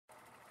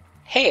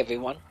Hey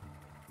everyone,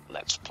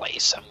 let's play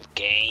some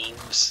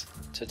games.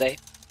 Today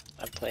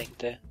I'm playing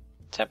the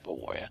Temple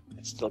Warrior.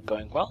 It's still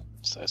going well,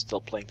 so I'm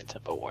still playing the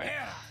Temple Warrior.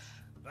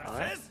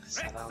 Alright,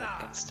 so now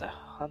against the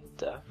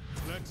Hunter.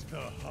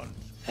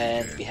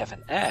 And we have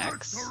an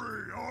axe.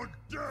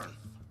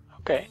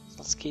 Okay,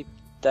 let's keep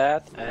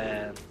that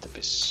and the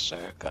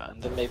Berserker.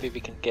 And then maybe we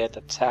can get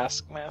a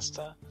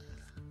Taskmaster.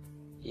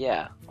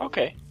 Yeah,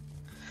 okay.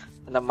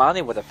 And the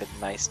money would have been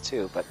nice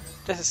too, but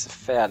this is a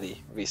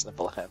fairly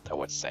reasonable hand, I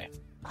would say.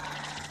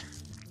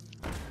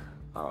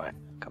 Alright,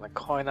 gonna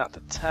coin out the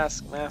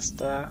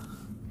Taskmaster.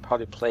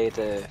 Probably play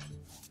the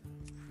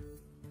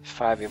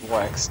 5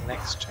 works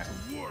next turn.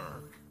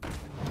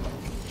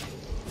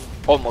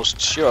 Almost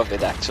sure of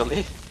it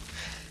actually.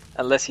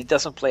 Unless he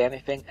doesn't play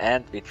anything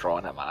and we draw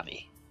an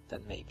Amani.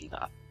 Then maybe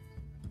not.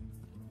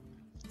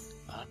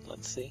 But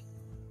let's see.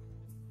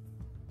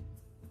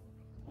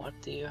 What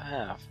do you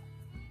have?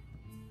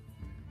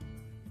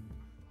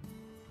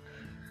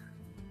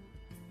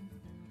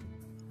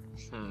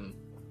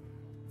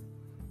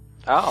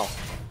 Oh,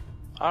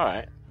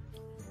 alright.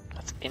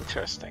 That's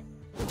interesting.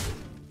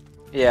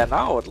 Yeah,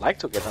 now I would like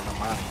to get an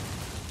Amani.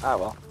 Ah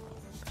well.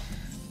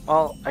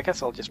 Well, I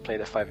guess I'll just play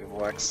the 5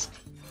 works.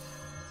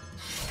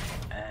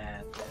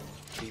 And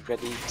be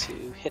ready to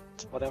hit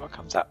whatever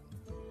comes up.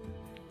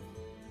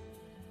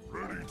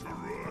 Ready to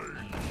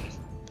ride.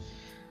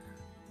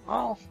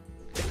 Well,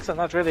 things are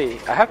not really...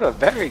 I have a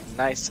very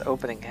nice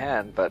opening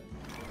hand, but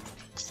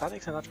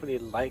starting to not really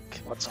like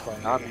what's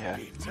going on here.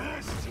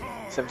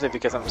 Simply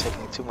because I'm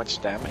taking too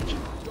much damage.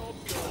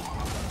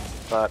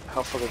 But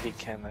hopefully we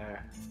can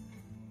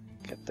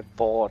get the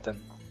board and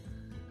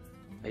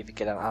maybe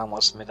get an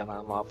armor smith and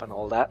armor up and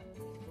all that.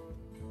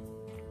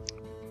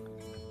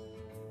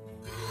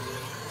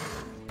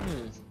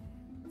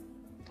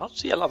 Don't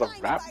see a lot of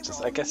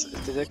raptors. I guess,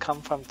 did it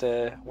come from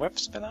the web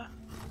spinner?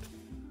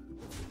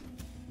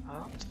 I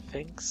don't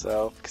think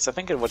so, because I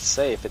think it would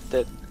say if it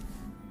did.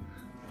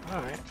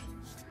 Alright.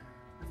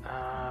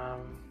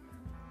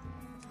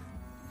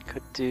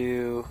 Could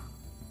do...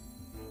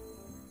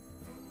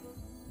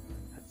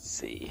 Let's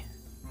see.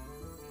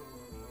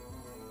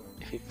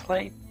 If we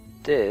play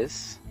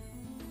this,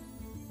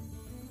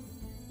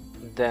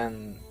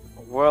 then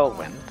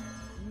Whirlwind.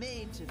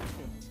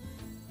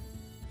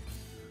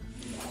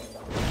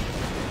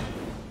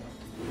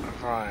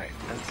 Right,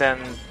 and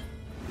then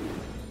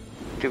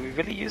do we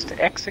really use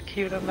the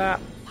execute on that?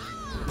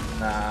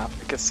 Nah,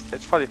 because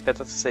it's probably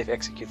better to save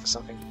execute for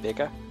something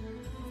bigger.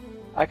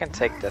 I can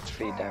take that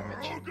 3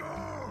 damage.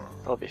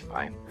 That'll be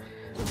fine.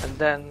 And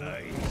then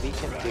we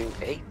can do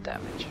 8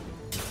 damage,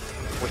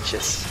 which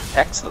is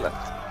excellent.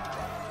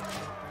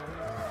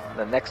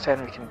 The next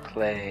turn we can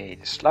play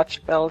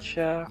Sludge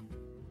Belcher.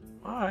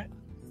 Alright.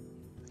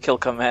 Kill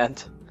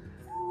command.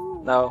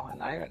 No, an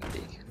Iron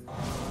Beak.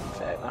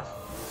 Fair enough.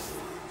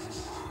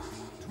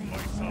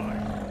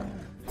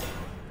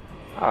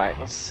 Alright,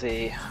 let's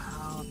see.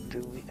 How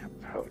do we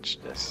approach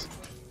this?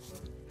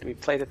 Do we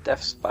play the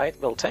Death Spite?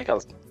 We'll take a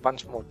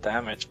bunch more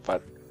damage,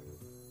 but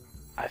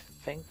I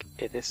think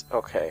it is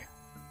okay.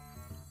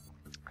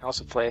 I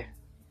also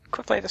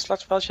could play the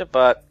Sludge Belcher,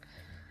 but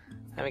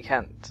we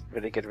can't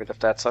really get rid of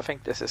that, so I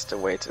think this is the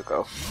way to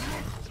go.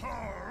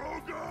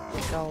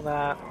 Kill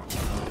that.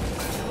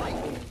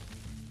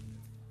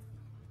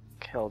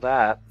 Kill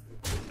that.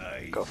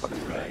 Go for the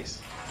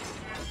face.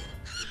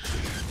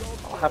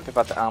 I'm happy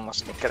about the armor,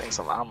 so getting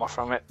some armor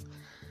from it.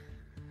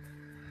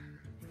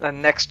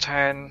 Then next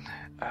turn,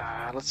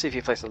 let's see if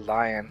he plays a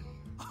lion.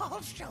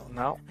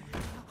 No.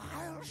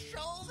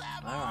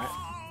 Alright.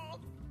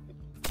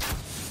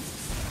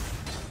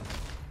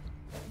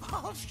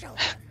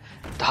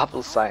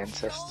 Double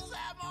scientist.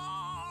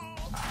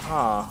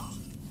 Huh.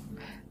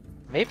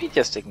 Maybe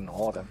just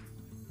ignore them.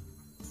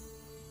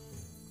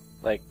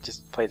 Like,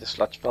 just play the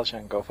Sludge Belcher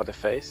and go for the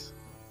face.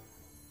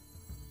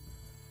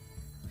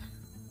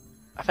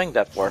 I think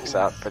that works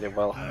out pretty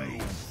well.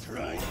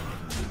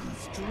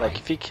 Like,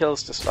 if he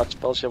kills the Sludge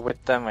Belcher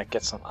with them, I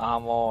get some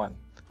armor and...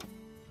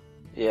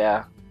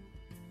 yeah.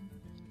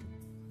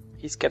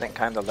 He's getting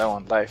kinda low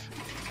on life.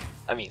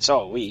 I mean, so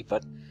are we,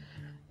 but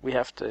we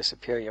have the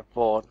superior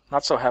board.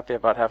 Not so happy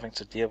about having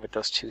to deal with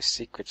those 2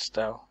 secrets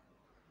though.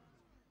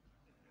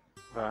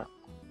 But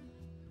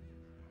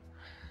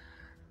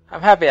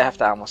I'm happy I have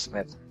the armor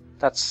smith.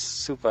 That's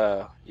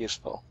super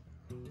useful.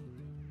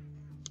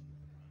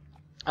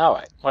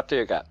 Alright, what do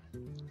you got?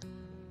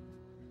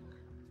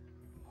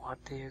 What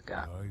do you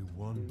got? I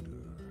wonder.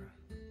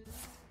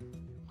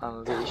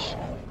 Unleash.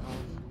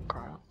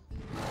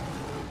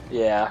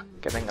 Yeah,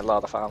 getting a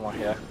lot of armor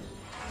here.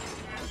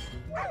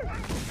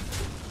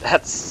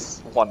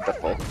 That's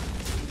wonderful.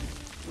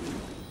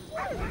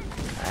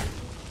 Okay.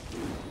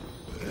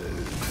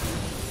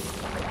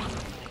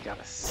 Got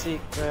a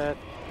secret.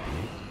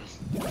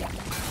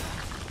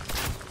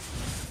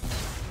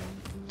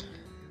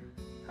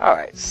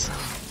 Alright, so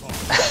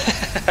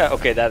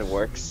okay, that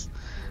works.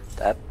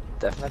 That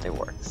definitely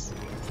works.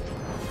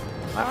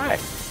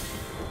 Alright.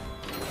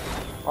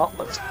 Well,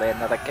 let's play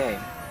another game.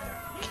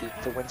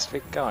 Keep the win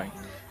streak going.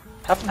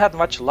 Haven't had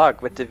much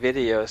luck with the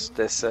videos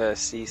this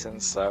season,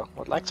 so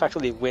would like to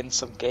actually win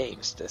some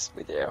games this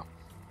video.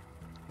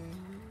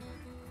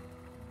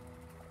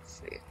 Let's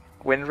see.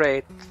 Win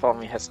rate for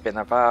me has been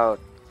about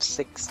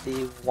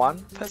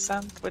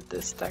 61% with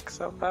this deck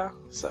so far,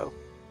 so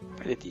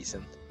pretty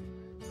decent.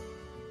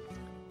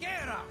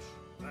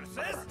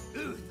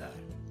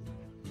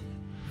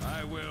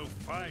 I will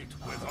fight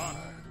with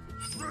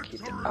honor.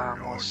 Keep the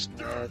armor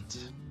sned.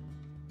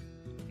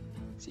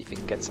 See if we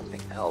can get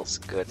something else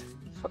good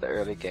for the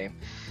early game.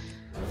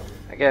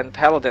 Again,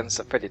 Paladins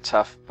are pretty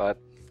tough, but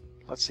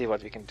let's see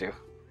what we can do.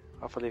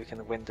 Hopefully we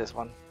can win this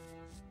one.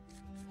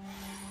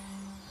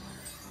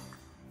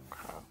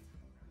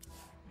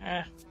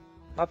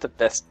 Not the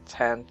best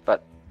hand,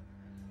 but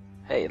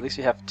hey, at least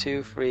we have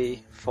 2,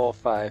 3, 4,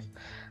 5.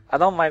 I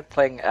don't mind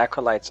playing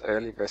Acolytes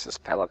early versus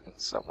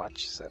Paladins so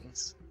much,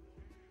 since,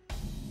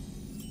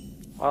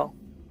 well,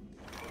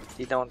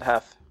 you don't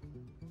have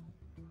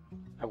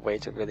a way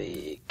to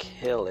really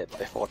kill it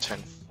before turn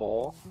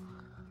 4.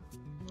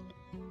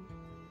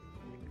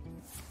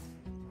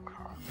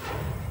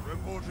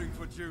 Reporting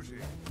for duty.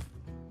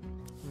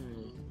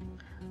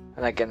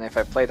 And again, if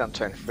I played on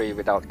turn 3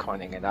 without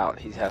coining it out,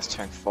 he has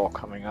turn 4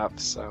 coming up,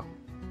 so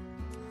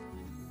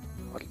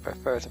I would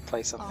prefer to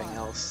play something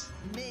else.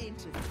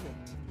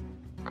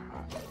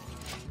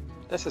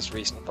 This is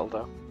reasonable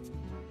though.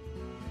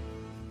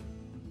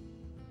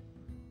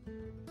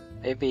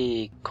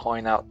 Maybe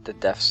coin out the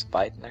Death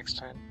Spite next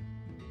turn.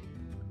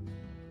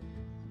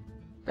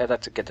 Better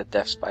to get the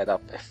Death Spite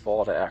up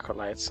before the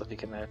Acolyte so we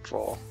can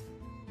draw.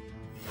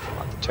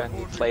 On the turn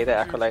we play the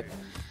Acolyte.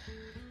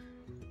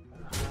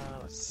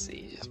 Let's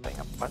see, just playing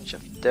a bunch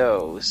of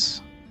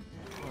those.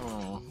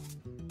 I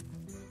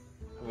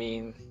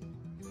mean,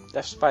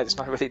 Death Spite is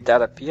not really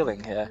that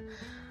appealing here.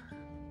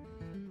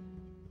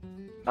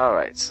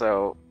 Alright,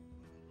 so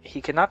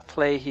he cannot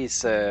play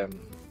his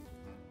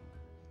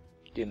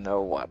you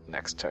know what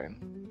next turn.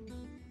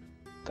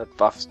 That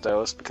buffs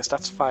those, because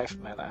that's 5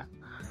 mana.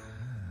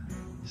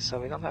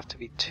 So we don't have to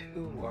be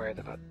too worried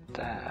about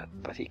that.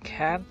 But he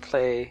can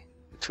play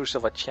the True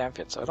Silver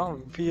Champion, so I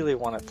don't really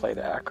want to play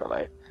the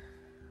Acolyte.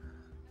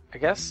 I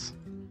guess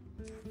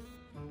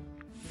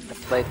I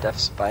play Death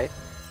Spite.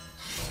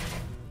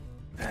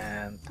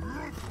 And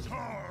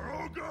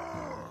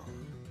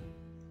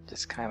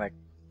just kind of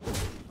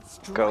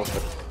go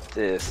for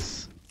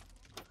this.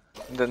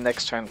 The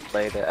next turn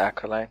play the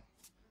Acolyte.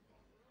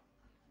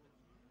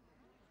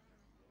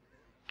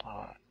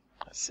 Alright,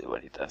 let's see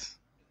what he does.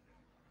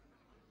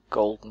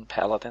 Golden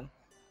Paladin.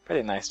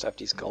 Pretty nice to have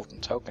these golden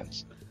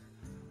tokens.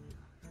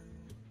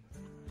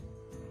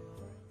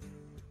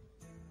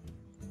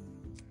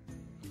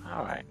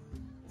 Alright.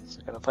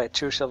 So gonna play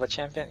True Silver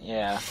Champion?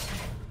 Yeah.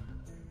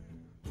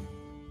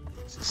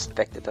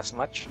 Suspected as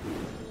much.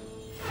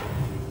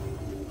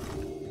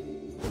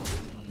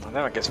 And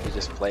then I guess we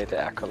just play the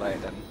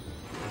Acolyte and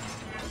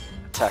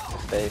attack the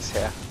face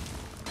here.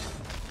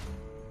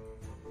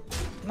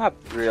 Not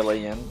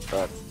brilliant,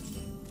 but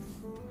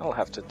I'll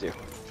have to do.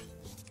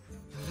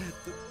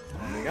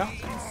 There we go.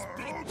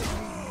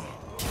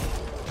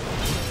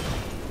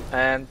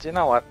 And you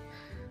know what?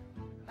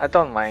 I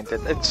don't mind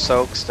it. It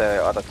soaks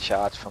the other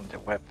charge from the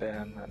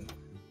weapon, and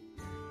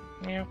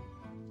yeah.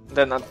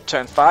 Then on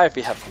turn 5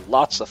 we have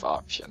lots of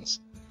options.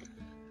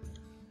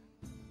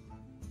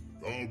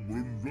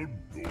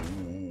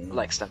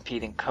 Like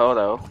Stampeding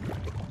Kodo.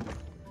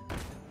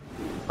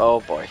 Oh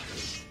boy.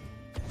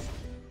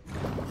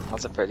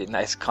 That's a pretty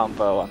nice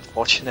combo,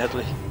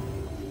 unfortunately.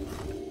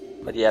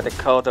 But yeah, the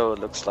Kodo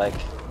looks like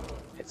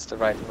it's the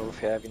right move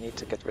here. We need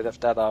to get rid of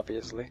that,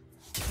 obviously.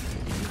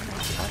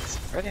 That's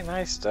pretty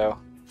nice, though.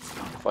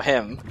 For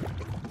him.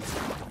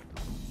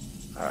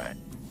 Alright.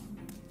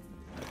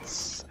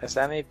 Is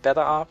there any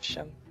better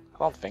option? I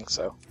don't think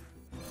so.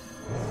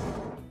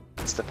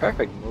 It's the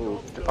perfect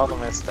move. The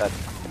problem is that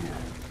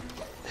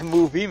the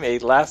move we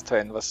made last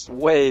turn was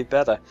way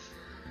better.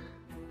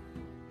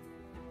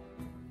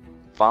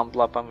 Bomb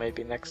Blubber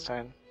maybe next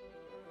turn.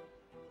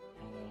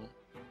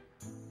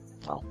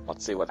 Well,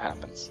 let's see what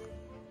happens.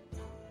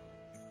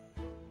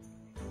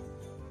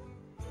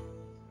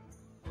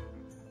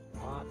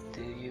 What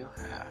do you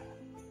have?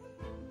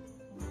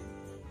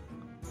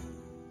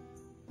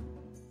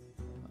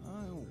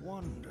 I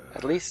wonder.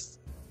 At least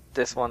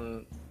this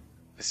one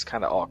is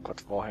kind of awkward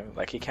for him.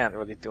 Like, he can't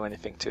really do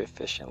anything too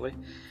efficiently.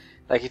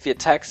 Like, if he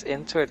attacks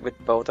into it with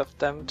both of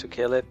them to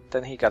kill it,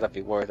 then he gotta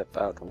be worried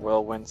about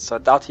Whirlwind. So I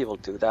doubt he will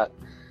do that.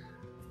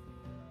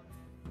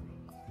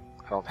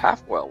 I don't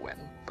have Whirlwind,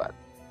 but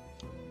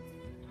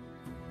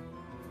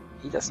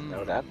he doesn't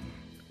know that.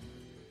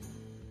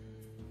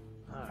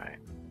 Alright.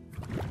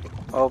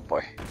 Oh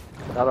boy.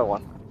 Another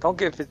one. Don't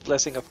give it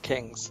Blessing of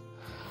Kings.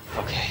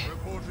 Okay.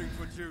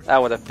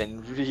 That would have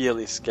been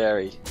really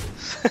scary.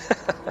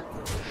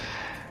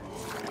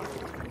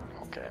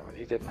 Okay, but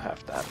he didn't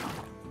have that.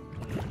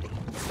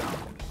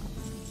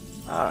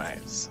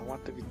 Alright, so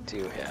what do we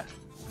do here?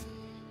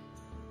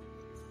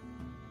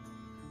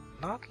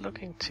 Not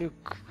looking too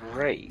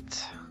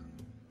great.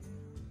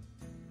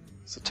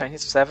 So turn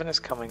 7 is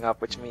coming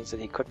up, which means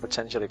that he could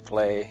potentially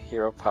play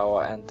Hero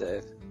Power and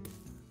the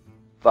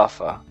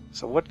buffer.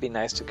 So it would be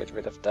nice to get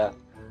rid of that.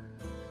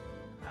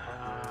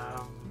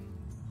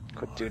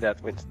 Could do that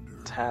with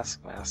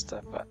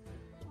Taskmaster, but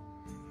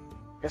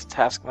I guess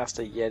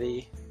Taskmaster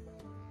Yeti,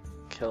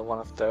 kill one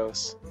of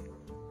those.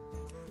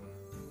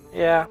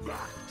 Yeah,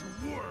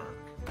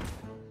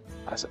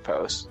 I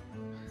suppose.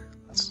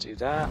 Let's do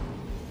that.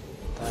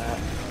 That.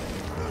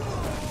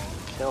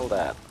 Kill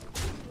that.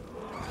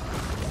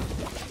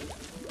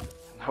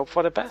 And hope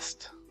for the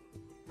best.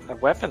 A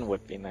weapon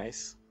would be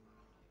nice.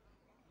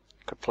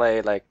 Could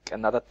play like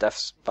another Death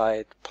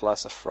Spite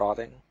plus a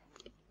Frauding.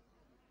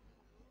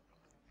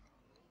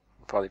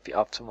 Would probably be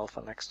optimal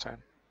for next turn.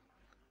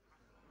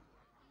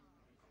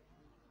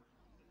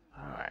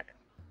 Alright.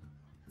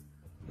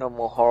 No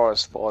more horror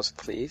spores,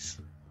 please.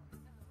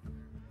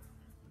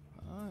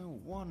 I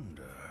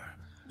wonder.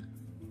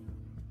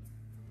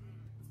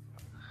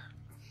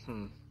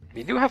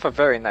 We do have a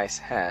very nice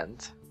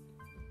hand.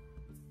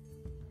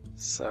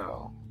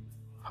 So,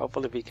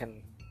 hopefully we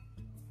can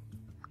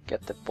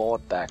get the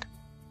board back.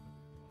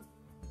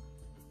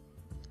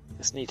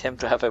 Just need him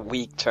to have a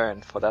weak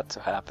turn for that to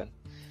happen.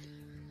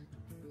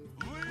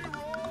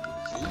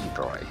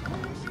 Leroy.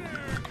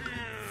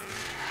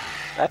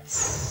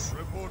 That's...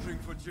 Reporting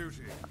for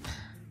duty.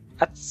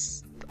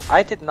 That's...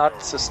 I did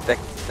not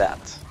suspect that.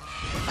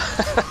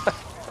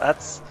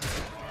 That's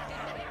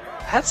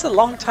a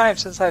long time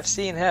since I've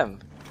seen him.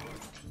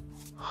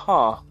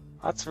 Huh.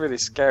 That's really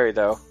scary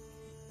though.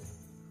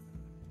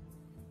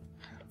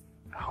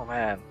 Oh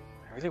man.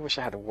 I really wish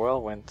I had a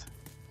whirlwind.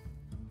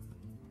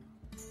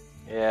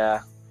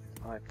 Yeah.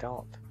 I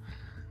don't.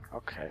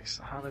 Okay,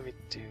 so how do we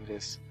do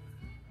this?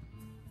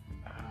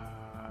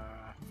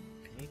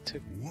 We need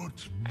to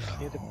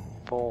clear the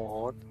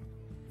board.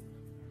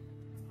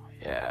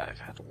 Yeah, I've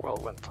had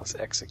whirlwind plus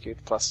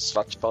execute plus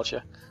sludge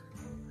belcher.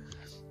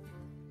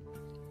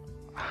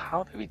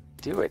 How do we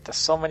do it? There's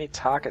so many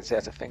targets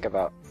here to think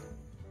about.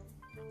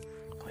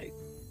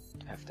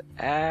 Have the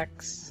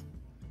axe.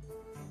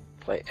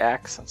 Play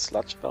axe and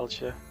sludge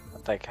belcher.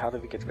 Like, how do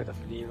we get rid of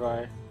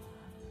Leroy?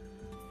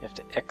 You have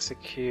to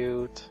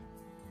execute.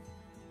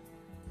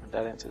 Run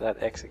that into that,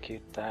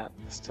 execute that.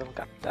 Still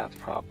got that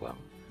problem.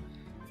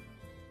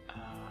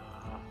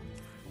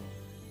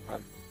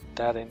 Run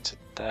that into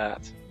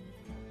that.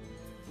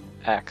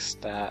 Axe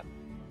that.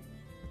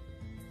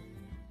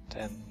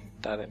 Then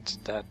that into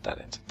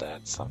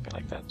that, something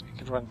like that. We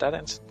can run that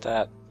into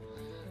that.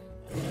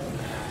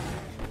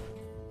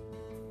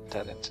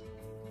 That into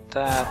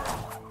that.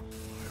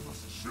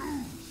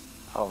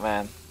 Oh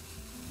man.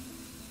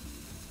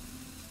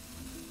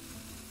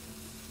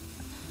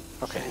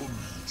 Okay,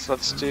 so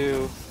let's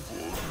do...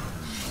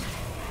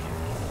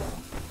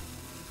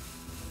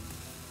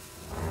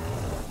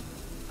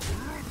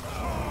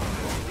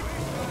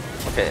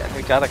 Okay, and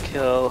we gotta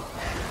kill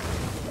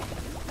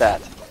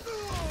that.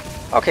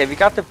 Okay, we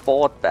got the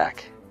board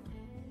back.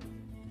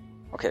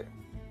 Okay,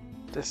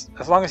 this,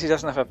 as long as he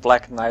doesn't have a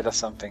Black Knight or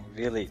something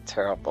really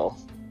terrible.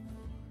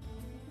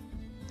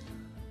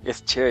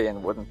 If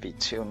Tyrion wouldn't be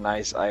too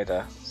nice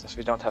either, since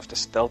we don't have the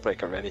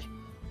Spellbreak already.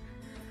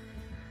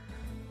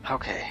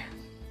 Okay.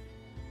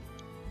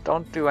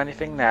 Don't do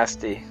anything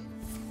nasty.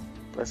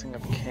 Blessing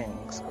of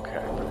Kings. Okay,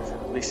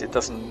 at least it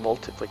doesn't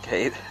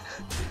multiplicate.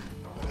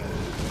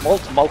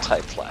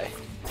 Multiply.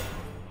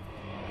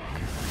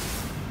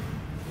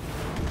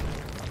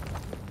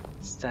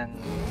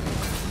 Then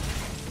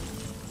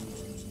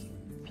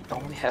we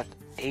only have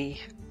 8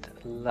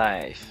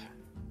 life.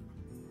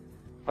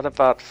 What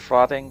about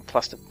Frauding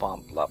plus the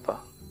Bomb Blubber?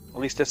 At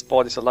least this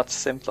board is a lot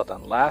simpler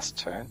than last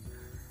turn.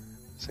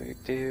 So you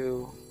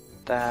do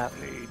that,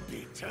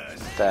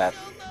 that.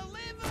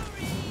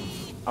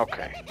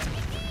 Okay.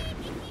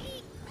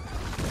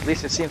 At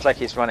least it seems like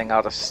he's running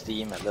out of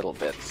steam a little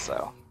bit,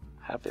 so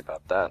happy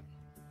about that.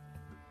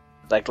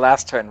 Like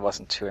last turn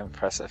wasn't too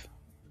impressive.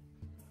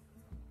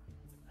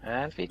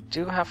 And we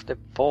do have the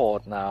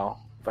board now,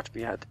 but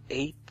we had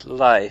 8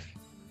 life.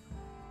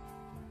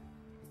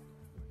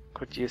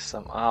 Could use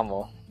some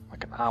armor,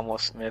 like an armor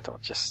smith, or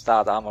just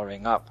start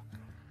armoring up.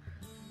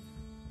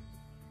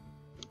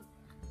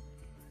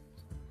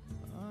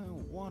 I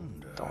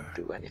wonder. Don't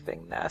do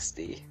anything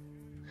nasty.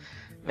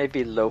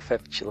 Maybe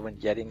low-fab Chillwind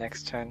Yeti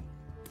next turn,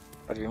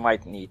 but we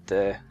might need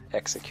the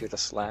Executor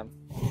Slam.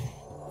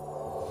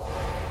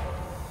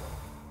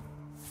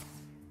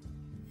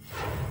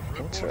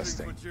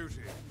 Interesting.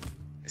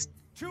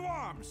 To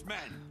arms, men.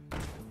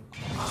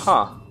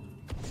 Huh.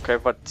 Okay,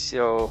 but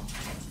so...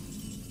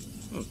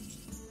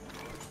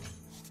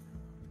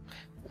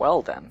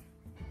 Well then.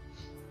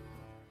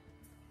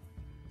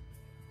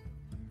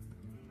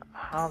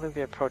 How do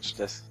we approach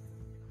this?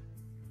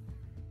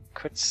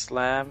 Could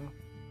slam.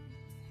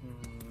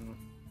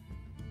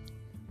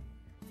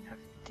 Have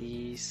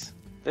these.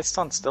 This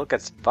one still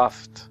gets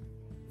buffed.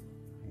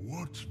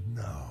 What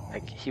now?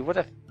 Like, he would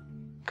have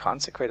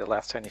consecrated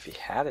last turn if he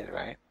had it,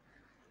 right?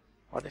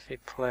 What if he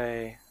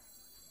play...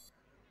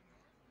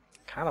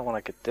 Kinda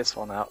wanna get this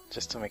one out,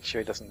 just to make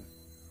sure he doesn't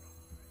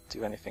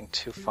do anything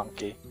too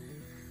funky.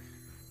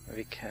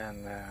 We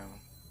can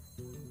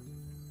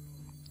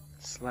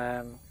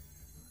slam,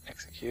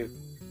 execute.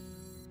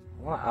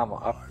 I want to armor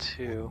up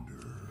to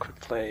quick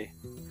play.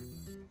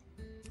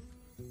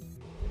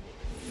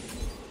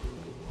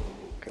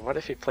 Okay, what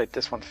if he played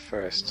this one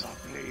first?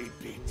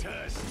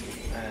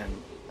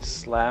 And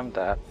slam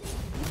that.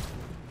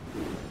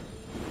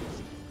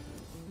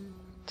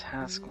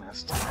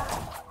 Taskmaster.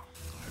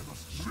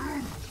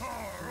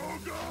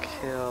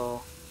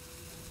 Kill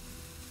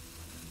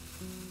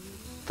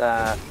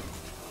that.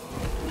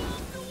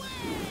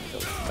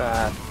 Kill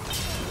that.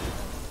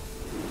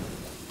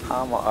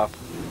 Armor up.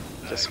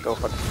 Just go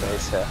for the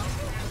face here.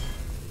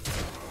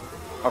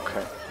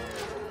 Okay.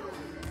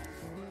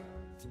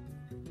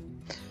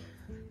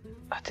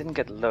 I didn't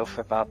get loaf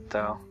about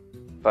though,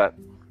 but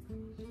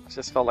I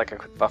just felt like I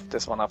could buff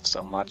this one up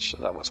so much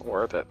that was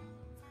worth it.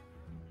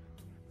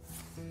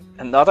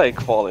 Another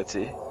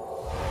equality.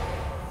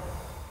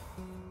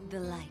 The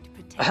light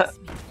protects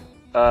me.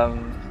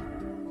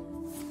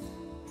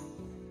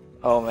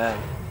 Oh man,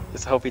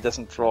 just hope he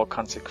doesn't draw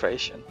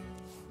consecration.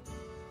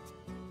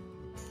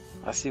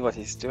 I see what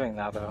he's doing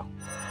now though.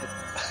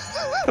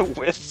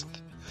 Wisp.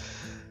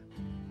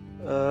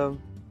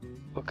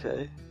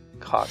 Okay.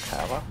 Cock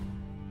hammer.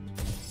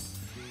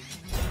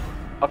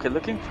 Okay,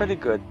 looking pretty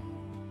good.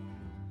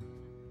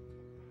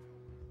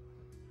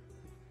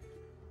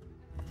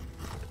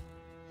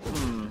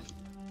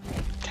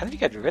 Can we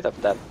get rid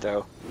of that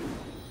though?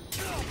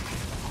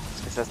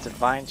 It says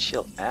Divine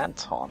Shield and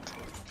Taunt.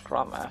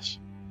 Grommash.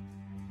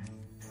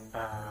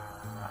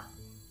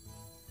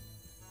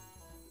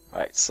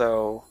 Right,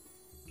 so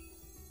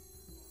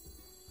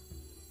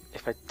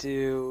if I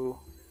do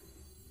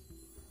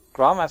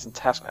Grommash and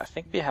Taskmaster, I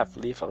think we have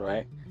lethal,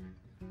 right?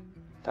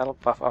 That'll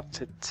buff up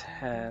to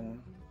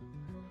 10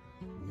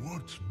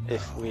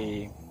 if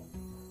we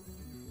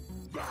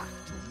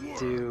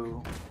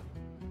do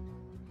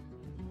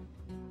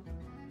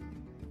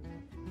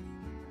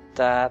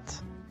that,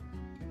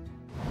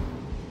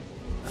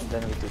 and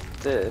then we do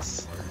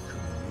this,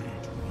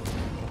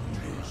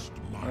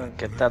 and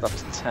get that up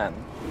to 10.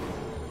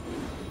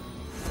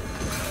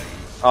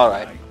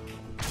 Alright.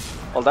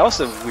 Well, that was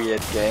a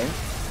weird game.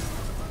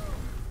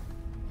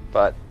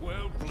 But...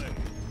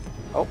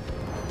 oh,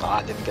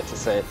 I didn't get to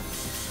say it.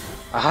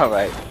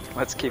 Alright,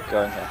 let's keep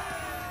going here.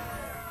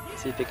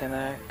 See if we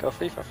can go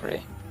free for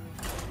free.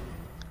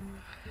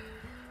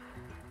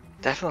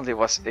 Definitely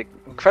was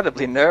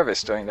incredibly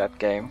nervous during that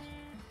game,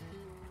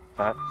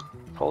 but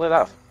pulled it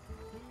off.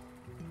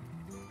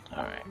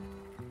 Alright.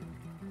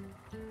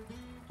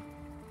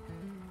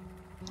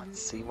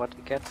 Let's see what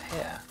we get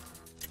here.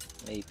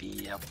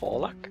 Maybe a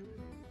Warlock?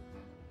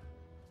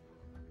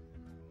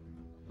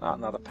 No,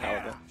 not a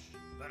Paladin.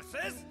 I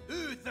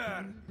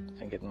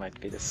think it might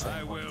be the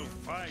same one.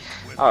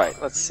 Alright,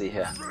 let's see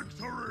here.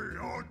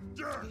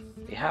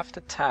 We have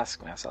the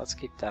Taskmaster, let's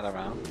keep that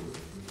around.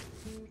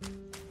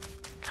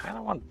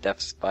 Kinda want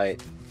Death's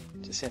Bite.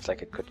 Just seems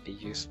like it could be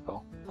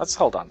useful. Let's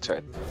hold on to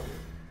it.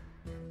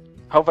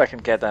 Hope I can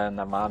get an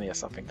Amani or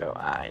something though.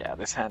 Ah yeah,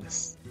 this hand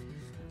is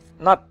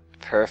not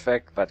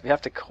perfect, but we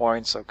have the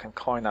coin, so we can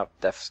coin out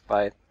Death's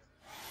Bite.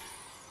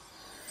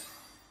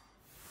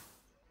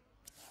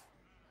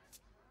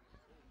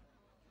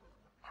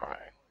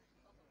 Alright.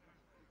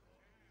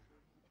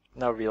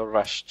 No real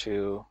rush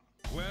to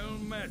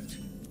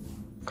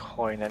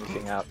coin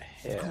anything out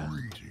here.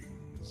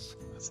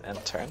 Let's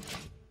end turn.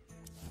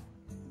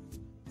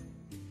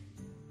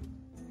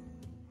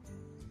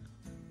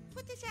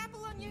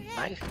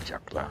 Knife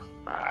Juggler.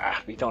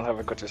 Ah, we don't have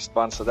a good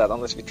response to that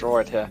unless we draw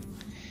it here.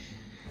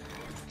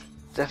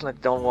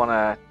 Definitely don't want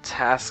to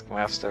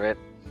Taskmaster it,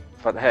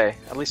 but hey,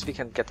 at least we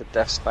can get the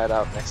Death Spite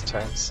out next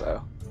turn,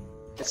 so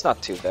it's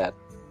not too bad.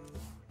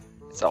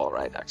 It's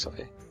alright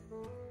actually.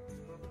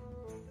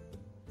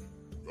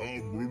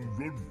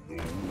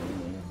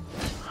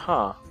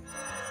 Huh.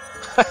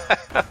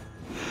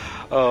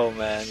 Oh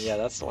man, yeah,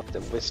 that's what the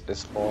Wisp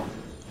is for.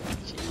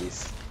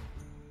 Jeez.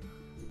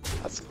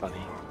 That's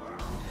funny.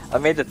 I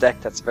made a deck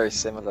that's very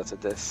similar to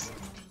this.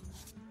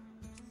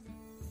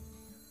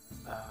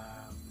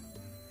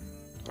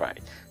 Right,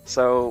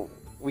 so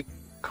we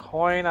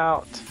coin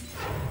out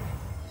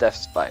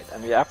Death's Bite,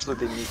 and we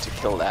absolutely need to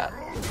kill that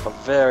for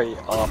very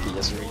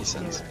obvious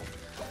reasons.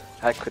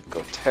 That could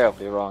go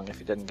terribly wrong if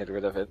we didn't get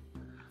rid of it.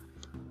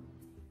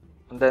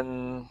 And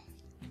then...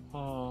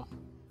 well,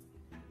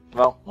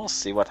 we'll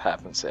see what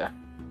happens here.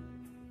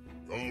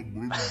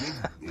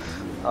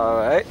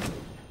 Alright.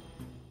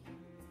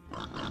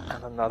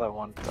 And another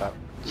one down.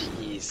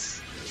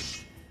 Jeez.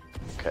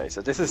 Okay,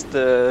 so this is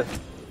the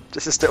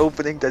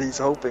opening that he's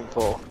hoping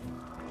for.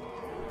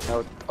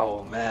 No,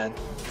 oh man.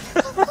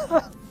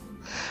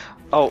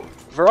 Oh,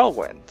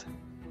 Whirlwind.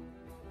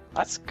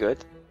 That's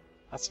good.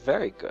 That's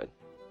very good.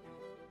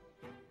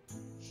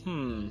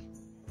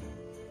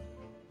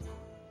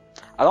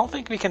 I don't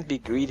think we can be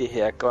greedy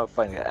here, go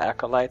for an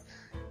Acolyte.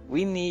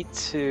 We need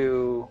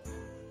to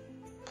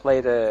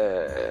play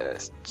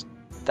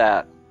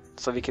that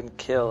so we can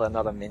kill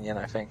another minion,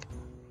 I think.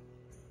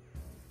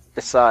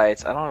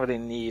 besides, I don't really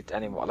need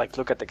any more. Like,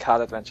 look at the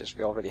card adventures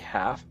we already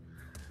have.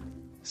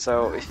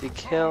 So if we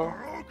kill,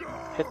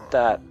 hit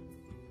that,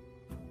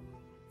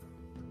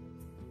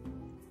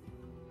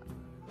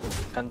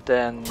 and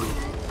then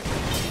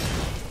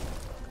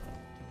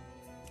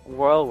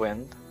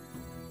Whirlwind,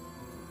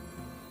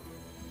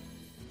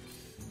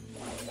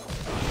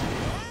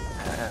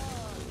 and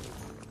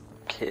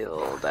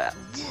kill that.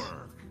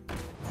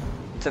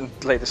 Then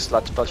play the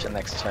Sludge Belcher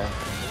next turn.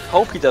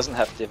 Hope he doesn't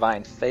have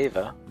Divine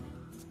Favor.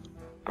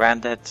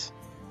 Granted,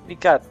 we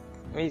got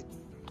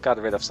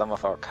rid of some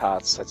of our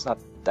cards, so it's not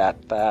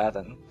that bad.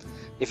 And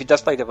if he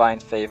does play Divine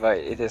Favor,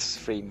 it is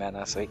 3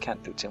 mana, so he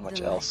can't do too much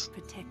The light else.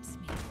 protects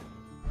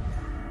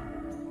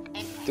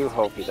me. Do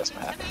hope he doesn't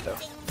have it though.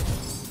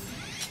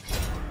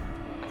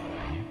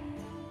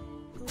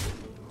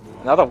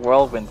 Another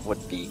Whirlwind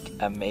would be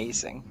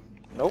amazing.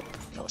 Nope,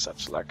 no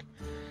such luck.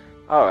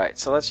 Alright,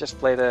 so let's just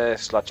play the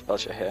Sludge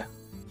Belcher here.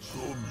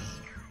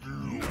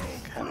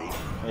 Okay.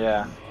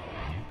 Yeah,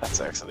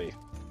 that's actually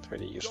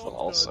pretty useful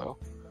also.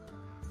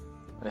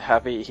 I'm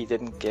happy he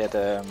didn't get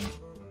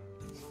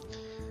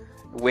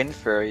Wind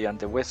Fury on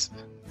the Wisp.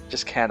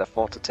 Just can't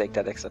afford to take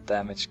that extra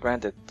damage.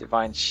 Granted,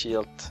 Divine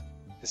Shield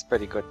is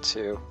pretty good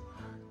too.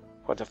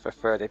 Would have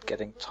preferred it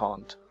getting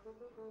taunt.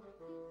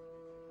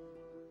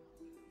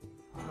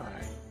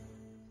 Alright.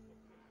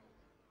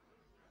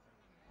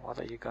 What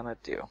are you gonna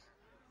do?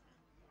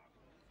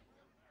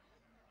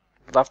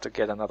 I'd love to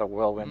get another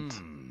Whirlwind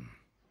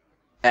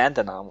and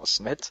an Armor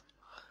Smith,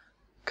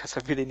 because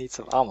I really need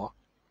some armor.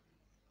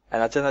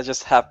 And then I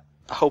just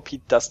hope he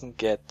doesn't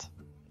get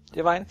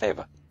Divine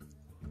Favor.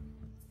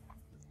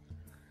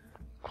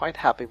 Quite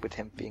happy with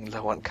him being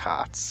low on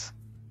cards.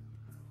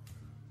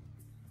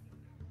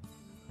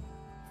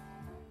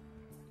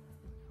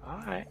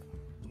 Alright.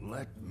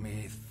 Let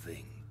me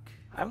think.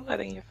 I'm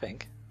letting you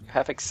think. You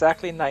have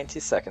exactly 90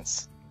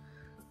 seconds.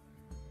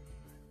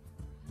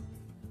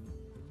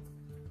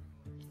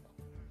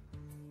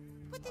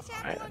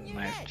 Alright,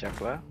 Knife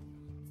Juggler.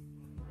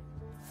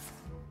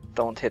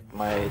 Don't hit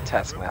my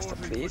Taskmaster,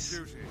 please.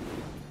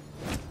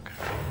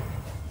 Okay.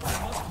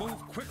 I must move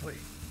quickly.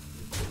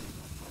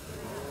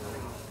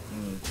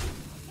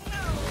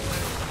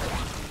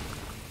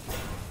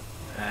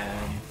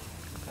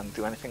 And can't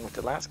do anything with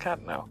the last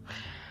card? No.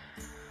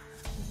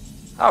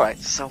 Alright,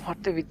 so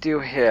what do we do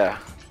here?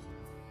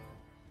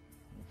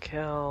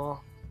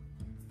 Kill.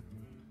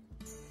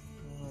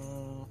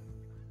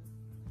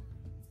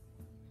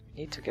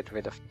 Need to get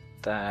rid of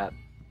that.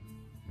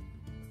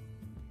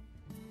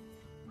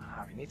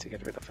 We need to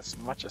get rid of as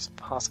much as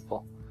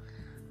possible.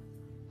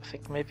 I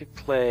think maybe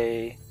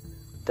play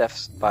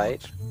Death's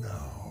Bite.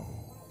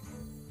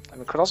 And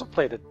we could also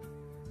play the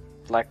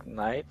Black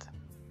Knight.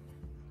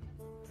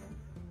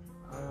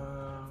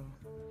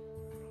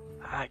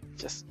 I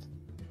just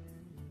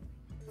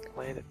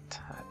play the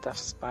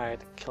Death's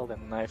Bite, kill the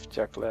Knife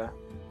Juggler.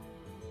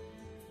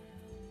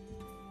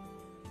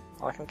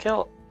 Well, I can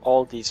kill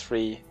all these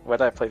 3,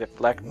 whether I play the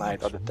Black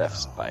Knight or the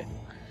Death's Bite.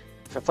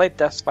 If I play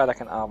Death's Bite, I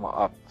can armor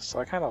up, so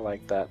I kinda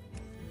like that.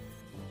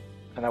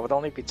 And I would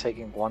only be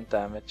taking 1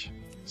 damage,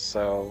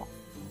 so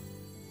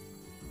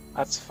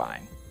that's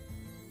fine.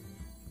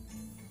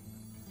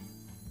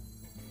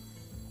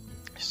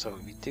 So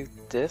we do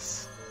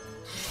this,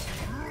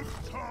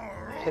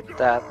 hit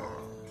that,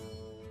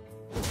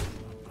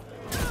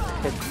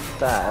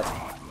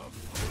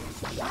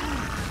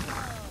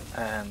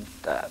 and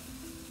that.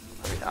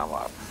 We armor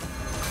up.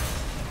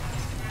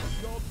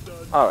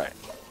 Alright,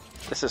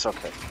 this is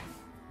okay.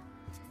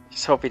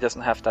 Just hope he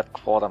doesn't have that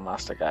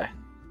Quartermaster guy.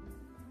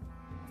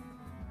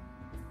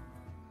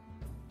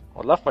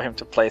 I'd love for him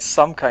to play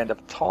some kind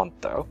of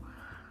taunt though.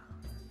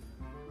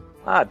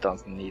 I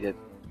don't need it.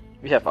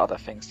 We have other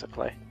things to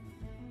play.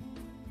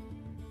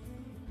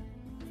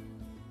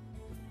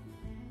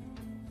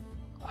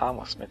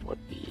 Armor Smith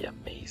would be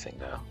amazing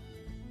though.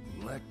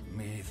 Let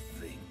me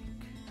think.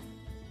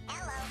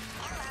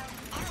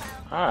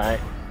 Alright.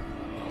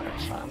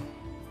 That's fun.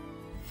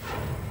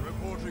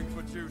 Reporting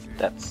for duty.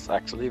 That's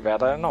actually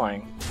rather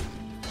annoying.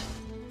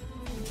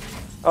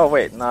 Oh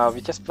wait, no,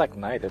 we just Black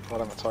Knighted.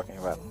 What am I talking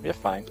about? We're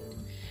fine.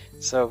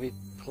 So we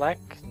Black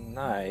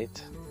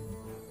Knight.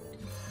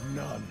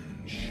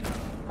 None shall.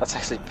 That's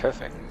actually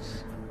perfect.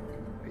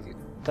 We do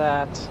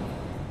that.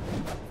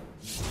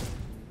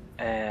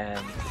 And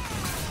I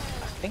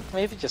think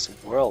maybe just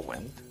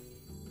Whirlwind.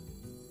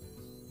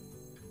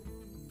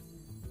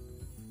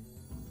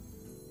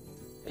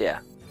 Yeah,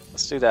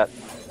 let's do that.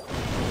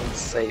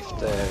 Save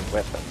the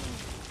weapon.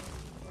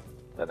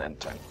 Then end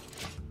turn.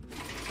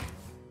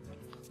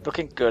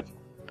 Looking good.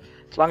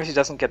 As long as he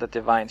doesn't get a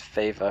Divine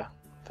Favor,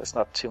 there's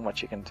not too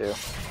much you can do.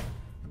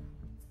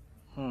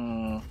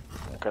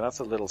 Okay, that's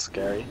a little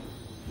scary.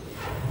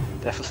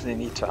 Definitely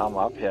need to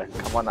armor up here.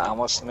 Come on,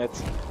 Armor Smith.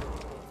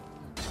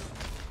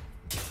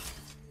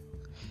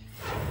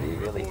 We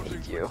really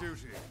need you.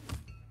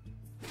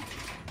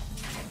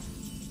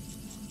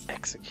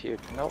 Execute.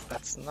 Nope,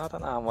 that's not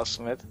an Armor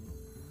Smith.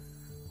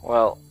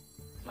 Well,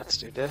 let's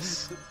do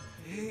this.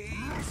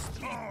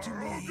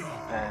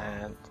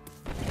 And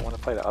I want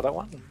to play the other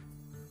one.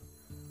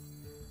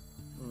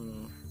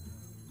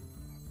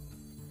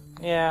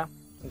 Yeah,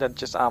 and then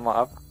just armor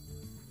up.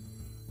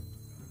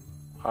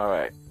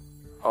 Alright.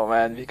 Oh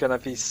man, we're gonna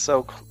be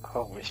so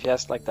oh, if he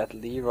has like that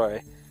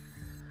Leroy.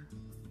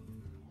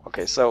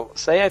 Okay, so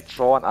say I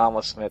draw an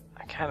armor smith.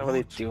 I can't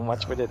really do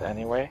much with it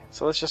anyway.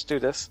 So let's just do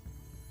this.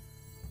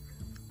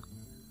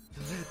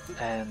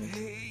 And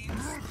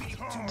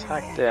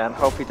attack there and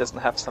hope he doesn't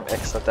have some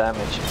extra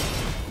damage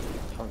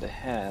from the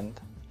hand.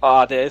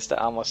 Ah, there is the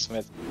armor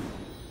smith.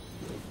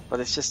 But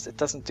it's just, it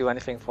doesn't do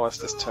anything for us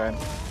this turn.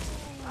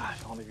 Ah,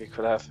 if only we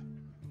could have.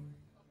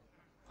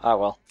 Ah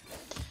well.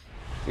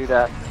 Do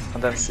that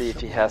and then see if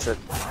he has it.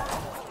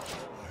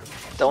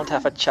 Don't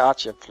have a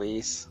charger,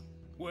 please.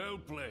 Well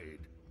played.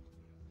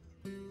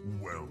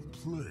 Well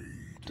played.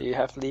 Do you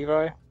have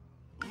Leroy?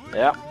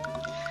 Yeah.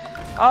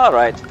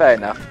 Alright, fair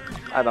enough.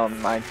 I don't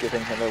mind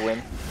giving him a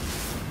win.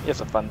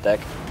 Here's a fun deck.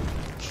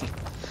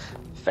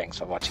 Thanks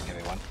for watching,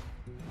 everyone.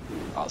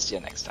 I'll see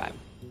you next time.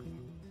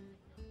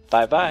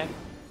 Bye bye.